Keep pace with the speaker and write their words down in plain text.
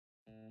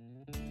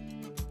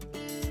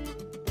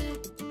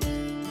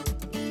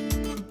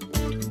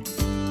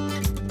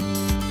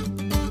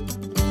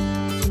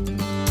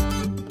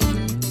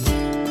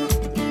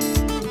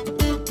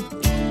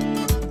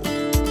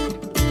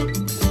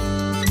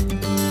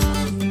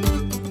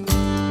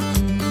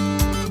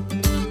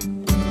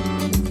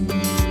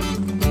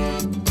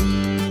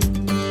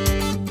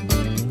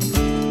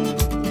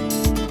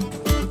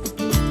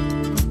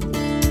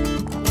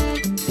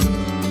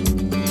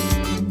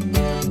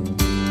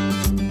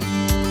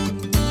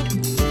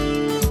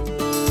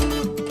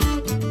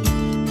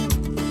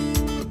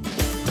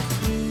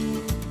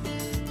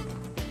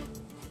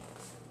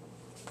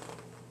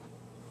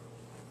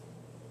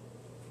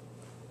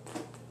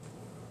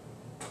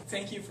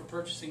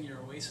purchasing your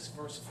Oasis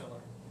VersaFiller.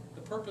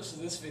 The purpose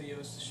of this video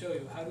is to show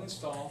you how to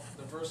install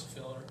the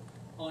VersaFiller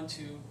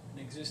onto an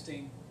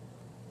existing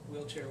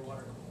wheelchair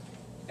water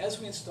heater. As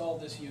we install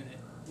this unit,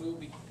 we will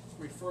be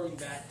referring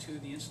back to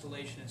the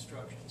installation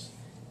instructions.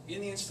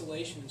 In the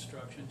installation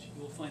instructions, you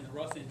will find the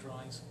rough-in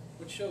drawings,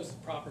 which shows the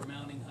proper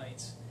mounting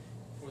heights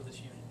for this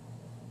unit.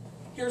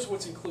 Here's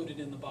what's included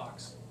in the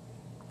box.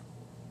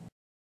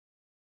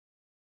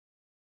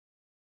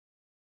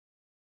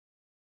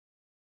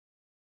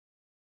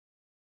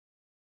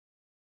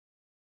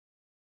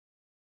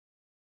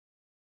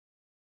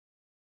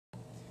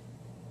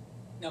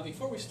 Now,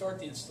 before we start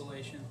the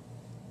installation,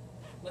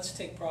 let's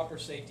take proper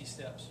safety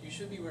steps. You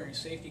should be wearing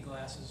safety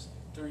glasses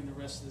during the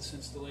rest of this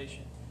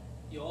installation.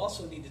 You'll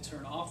also need to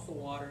turn off the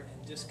water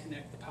and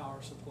disconnect the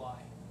power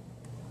supply.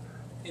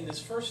 In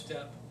this first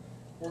step,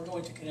 we're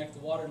going to connect the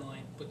water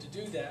line, but to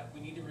do that,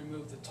 we need to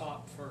remove the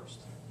top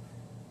first.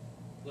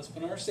 Let's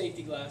put on our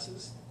safety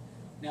glasses.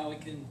 Now we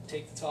can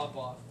take the top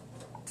off.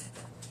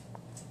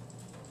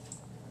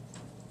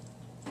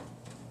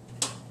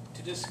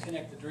 To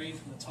disconnect the drain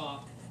from the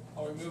top,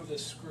 I'll remove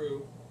this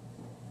screw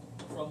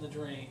from the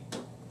drain.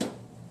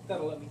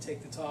 That'll let me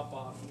take the top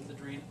off with the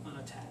drain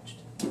unattached.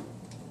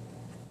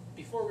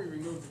 Before we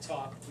remove the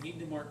top, we need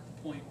to mark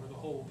the point where the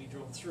hole will be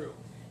drilled through.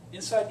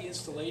 Inside the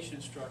installation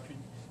instruction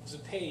is a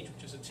page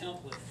which is a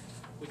template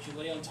which you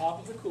lay on top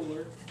of the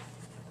cooler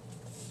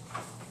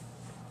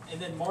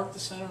and then mark the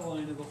center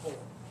line of the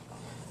hole.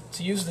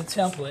 To use the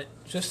template,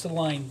 just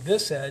align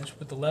this edge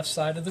with the left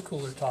side of the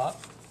cooler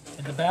top,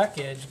 and the back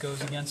edge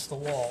goes against the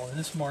wall, and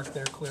it's marked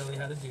there clearly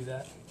how to do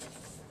that.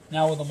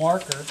 Now with a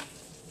marker,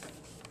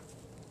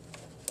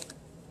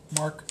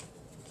 mark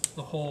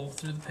the hole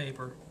through the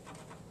paper.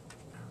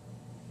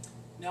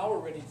 Now we're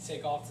ready to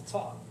take off the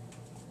top.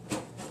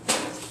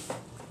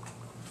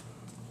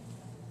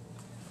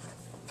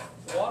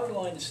 The water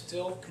line is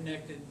still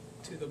connected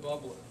to the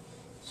bubbler.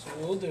 So what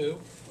we'll do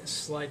is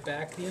slide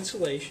back the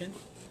insulation,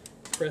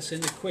 press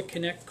into quick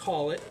connect,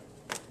 call it,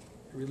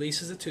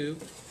 releases the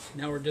tube.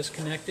 Now we're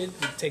disconnected,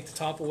 we take the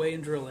top away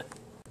and drill it.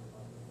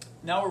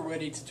 Now we're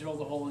ready to drill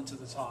the hole into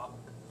the top.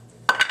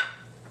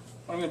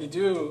 What I'm going to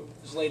do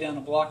is lay down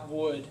a block of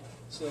wood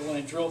so that when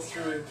I drill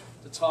through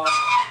the top,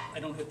 I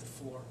don't hit the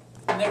floor.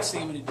 The next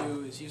thing I'm going to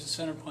do is use a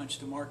center punch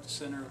to mark the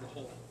center of the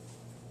hole.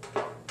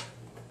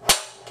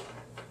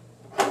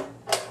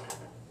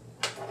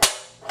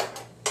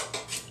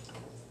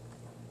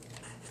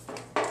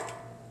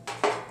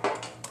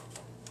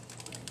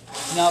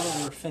 Now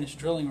that we're finished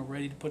drilling, we're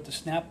ready to put the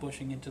snap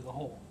bushing into the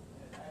hole.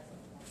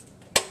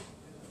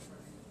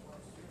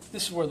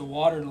 This is where the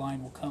water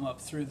line will come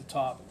up through the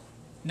top.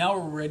 Now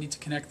we're ready to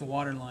connect the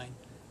water line.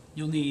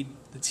 You'll need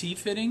the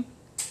T-fitting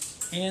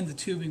and the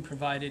tubing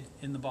provided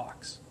in the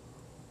box.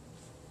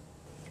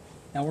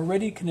 Now we're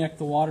ready to connect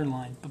the water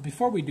line, but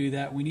before we do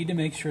that, we need to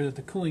make sure that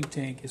the cooling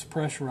tank is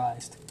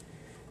pressurized.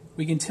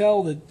 We can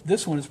tell that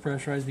this one is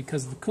pressurized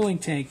because the cooling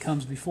tank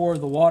comes before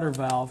the water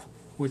valve,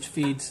 which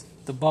feeds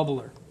the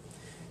bubbler.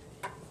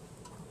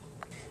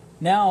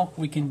 Now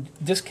we can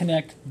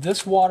disconnect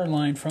this water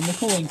line from the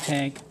cooling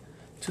tank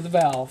to the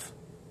valve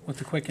with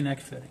the quick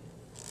connect fitting.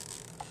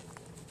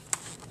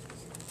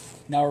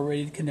 Now we're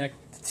ready to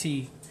connect the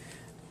T.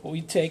 What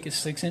we take is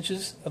 6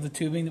 inches of the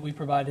tubing that we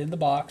provided in the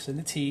box and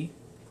the T,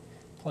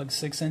 plug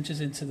 6 inches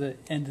into the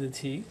end of the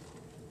T.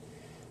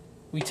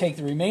 We take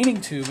the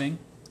remaining tubing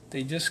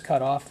they just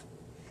cut off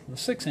from the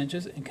 6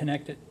 inches and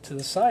connect it to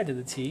the side of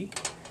the T.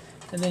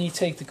 And then you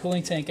take the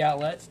cooling tank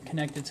outlet,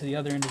 connect it to the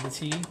other end of the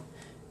T,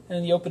 and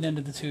then the open end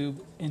of the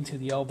tube into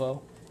the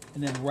elbow,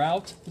 and then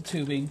route the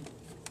tubing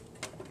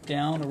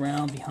down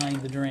around behind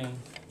the drain.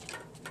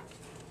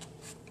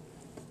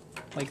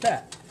 Like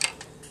that.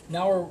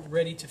 Now we're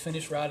ready to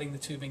finish routing the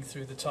tubing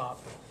through the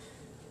top.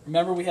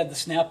 Remember, we had the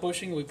snap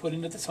bushing we put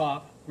into the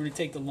top. We're going to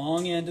take the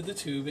long end of the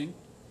tubing,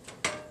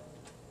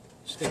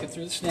 stick it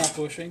through the snap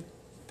bushing,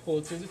 pull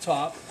it through the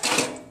top,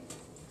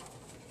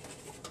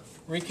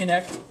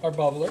 reconnect our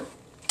bubbler,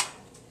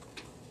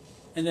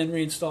 and then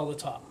reinstall the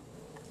top.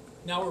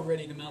 Now we're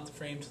ready to mount the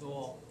frame to the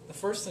wall. The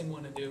first thing we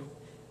want to do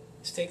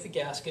is take the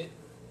gasket,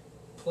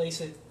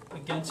 place it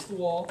against the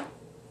wall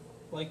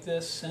like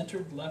this,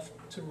 centered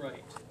left to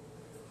right.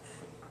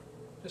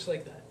 Just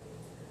like that.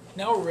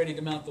 Now we're ready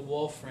to mount the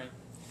wall frame.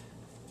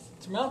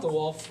 To mount the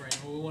wall frame,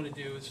 what we want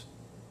to do is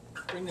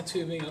bring the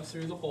tubing up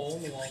through the hole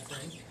in the wall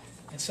frame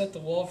and set the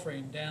wall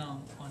frame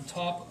down on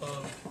top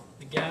of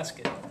the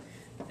gasket.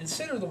 And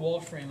center the wall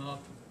frame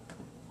up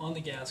on the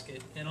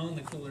gasket and on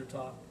the cooler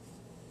top.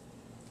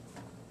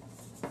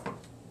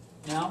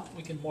 Now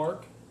we can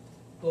mark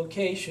the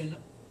location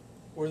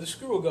where the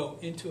screw will go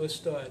into a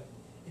stud.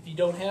 If you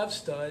don't have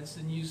studs,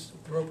 then use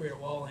appropriate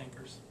wall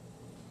anchors.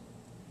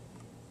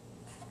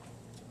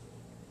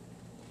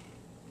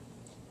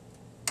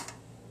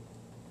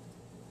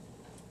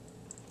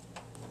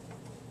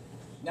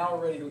 Now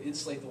we're ready to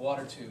insulate the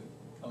water tube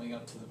coming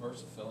up to the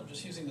VersaFiller,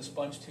 just using the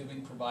sponge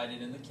tubing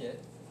provided in the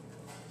kit.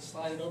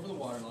 Slide it over the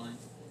water line.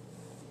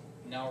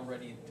 Now we're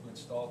ready to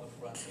install the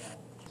front panel.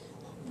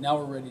 Now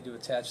we're ready to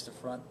attach the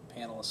front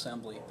panel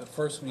assembly, but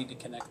first we need to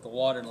connect the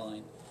water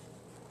line.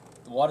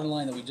 The water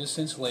line that we just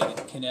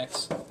insulated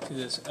connects to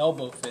this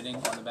elbow fitting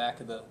on the back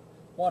of the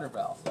water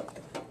valve.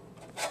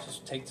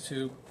 Just take the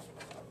tube,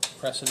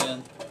 press it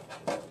in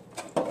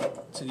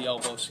to the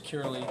elbow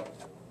securely,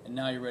 and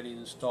now you're ready to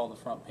install the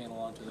front panel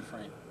onto the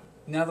frame.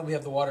 Now that we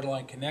have the water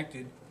line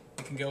connected,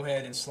 we can go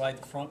ahead and slide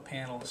the front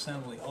panel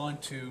assembly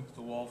onto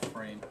the wall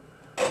frame.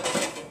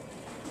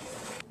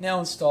 Now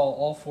install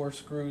all 4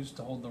 screws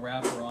to hold the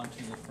wrapper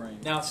onto the frame.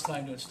 Now it's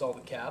time to install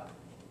the cap.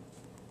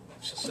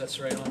 It just sits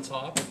right on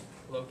top,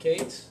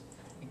 locates,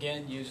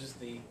 again uses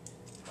the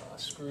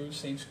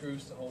same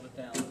screws to hold it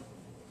down.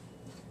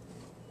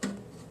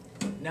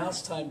 Now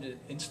it's time to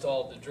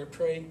install the drip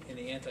tray and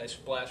the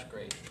anti-splash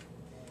grate.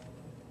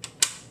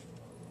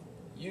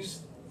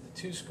 Use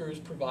the 2 screws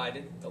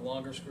provided, the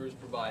longer screws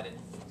provided.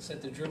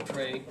 Set the drip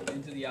tray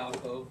into the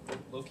alcove,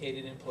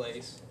 located in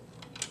place.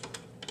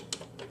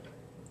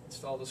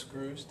 Install the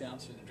screws down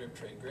through the drip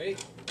tray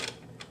grate.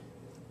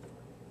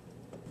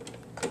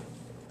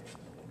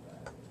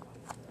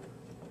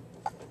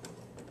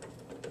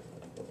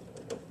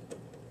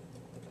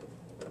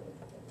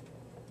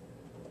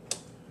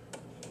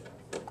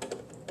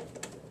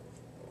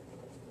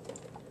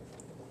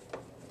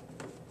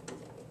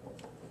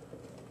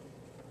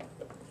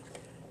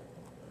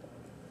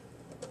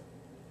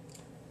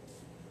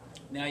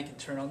 Now you can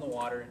turn on the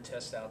water and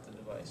test out the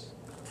device.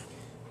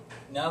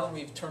 Now that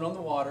we've turned on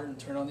the water and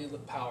turned on the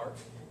power,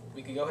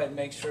 we can go ahead and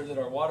make sure that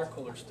our water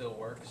cooler still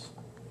works,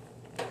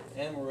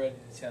 and we're ready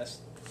to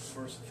test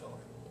VersaFiller.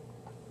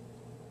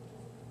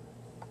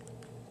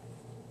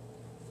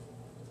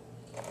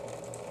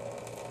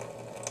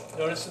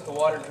 Notice that the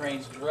water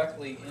drains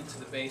directly into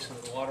the base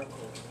of the water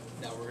cooler.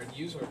 Now we're going to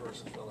use our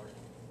VersaFiller.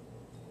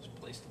 Just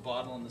place the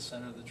bottle in the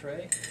center of the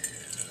tray and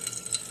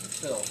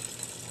fill.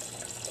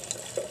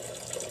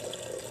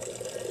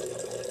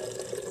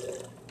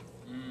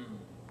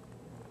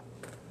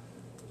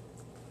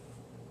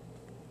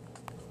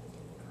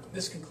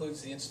 This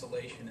concludes the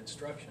installation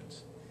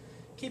instructions.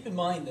 Keep in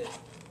mind that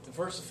the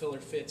VersaFiller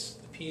fits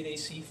the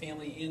P8AC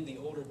family and the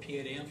older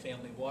P8AM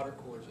family water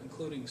coolers,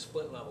 including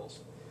split levels.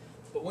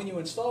 But when you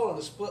install it on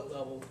the split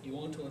level, you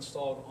want to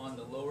install it on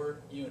the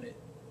lower unit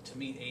to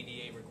meet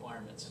ADA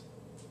requirements.